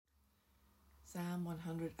Psalm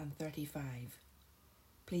 135.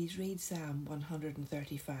 Please read Psalm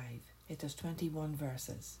 135. It has 21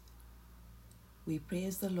 verses. We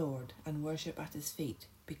praise the Lord and worship at his feet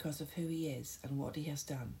because of who he is and what he has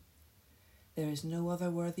done. There is no other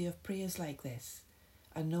worthy of praise like this,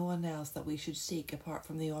 and no one else that we should seek apart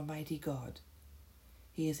from the Almighty God.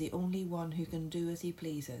 He is the only one who can do as he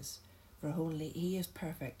pleases, for only he is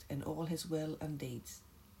perfect in all his will and deeds.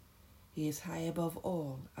 He is high above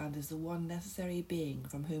all and is the one necessary being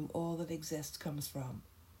from whom all that exists comes from.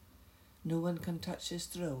 No one can touch his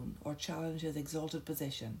throne or challenge his exalted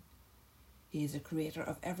position. He is the creator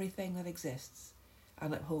of everything that exists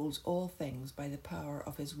and upholds all things by the power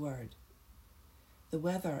of his word. The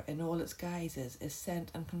weather in all its guises is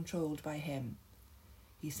sent and controlled by him.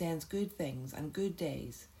 He sends good things and good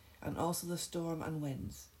days, and also the storm and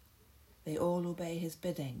winds. They all obey his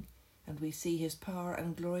bidding, and we see his power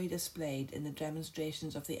and glory displayed in the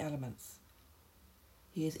demonstrations of the elements.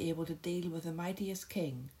 He is able to deal with the mightiest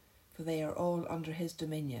king, for they are all under his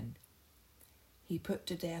dominion. He put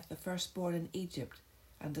to death the firstborn in Egypt,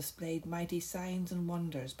 and displayed mighty signs and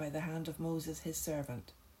wonders by the hand of Moses his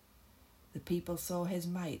servant. The people saw his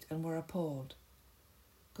might and were appalled.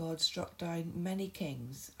 God struck down many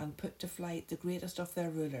kings and put to flight the greatest of their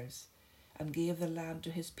rulers, and gave the land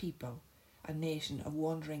to his people, a nation of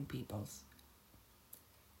wandering peoples.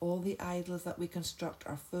 All the idols that we construct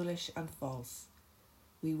are foolish and false.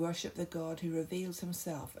 We worship the God who reveals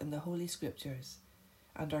himself in the Holy Scriptures,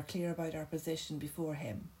 and are clear about our position before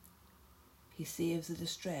him. He saves the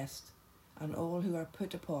distressed and all who are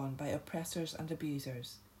put upon by oppressors and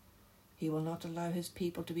abusers. He will not allow his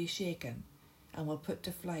people to be shaken, and will put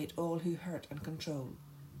to flight all who hurt and control.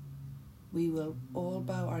 We will all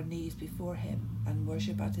bow our knees before him and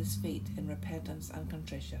worship at his feet in repentance and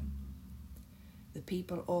contrition. The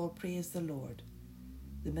people all praise the Lord.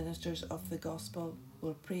 The ministers of the gospel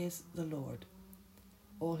will praise the Lord.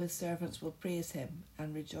 All his servants will praise him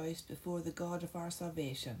and rejoice before the God of our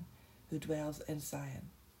salvation, who dwells in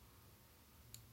Zion.